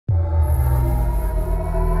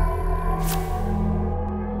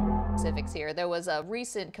specifics here. There was a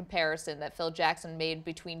recent comparison that Phil Jackson made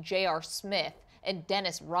between J.R. Smith and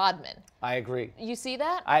Dennis Rodman. I agree. You see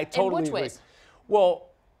that? I totally In which agree. ways? Well,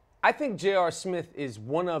 I think J.R. Smith is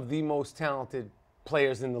one of the most talented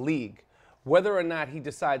players in the league. Whether or not he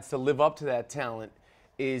decides to live up to that talent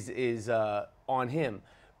is on him.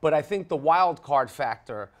 But I think the wild card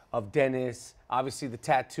factor of Dennis, obviously the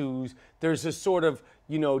tattoos, there's a sort of,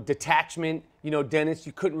 detachment. Dennis,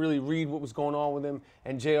 you couldn't really read what was going on with him,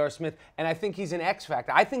 and J.R. Smith. And I think he's an X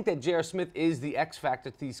factor. I think that J.R. Smith is the X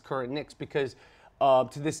factor to these current Knicks because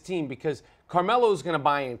to this team because Carmelo's going to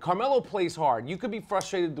buy in. Carmelo plays hard. You could be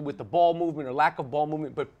frustrated with the ball movement or lack of ball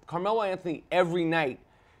movement, but Carmelo Anthony every night,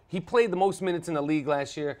 he played the most minutes in the league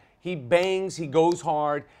last year. He bangs. He goes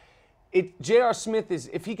hard. J.R. Smith is,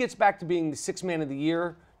 if he gets back to being the sixth man of the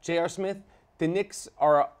year, J.R. Smith, the Knicks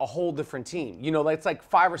are a whole different team. It's like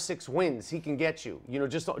 5 or 6 wins he can get you,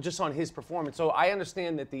 just on his performance. So I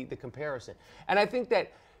understand that the comparison. And I think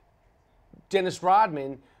that Dennis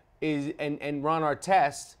Rodman and Ron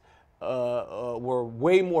Artest were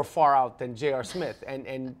way more far out than J.R. Smith.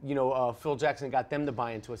 And Phil Jackson got them to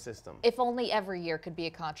buy into a system. If only every year could be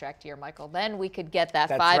a contract year, Michael, then we could get that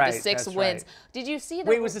That's 5 right, to 6 that's wins. right. Did you see that?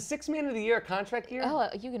 Wait, was the sixth man of the year a contract year? Oh,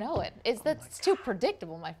 you know it. That's too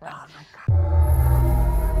predictable, my friend. Oh, my God.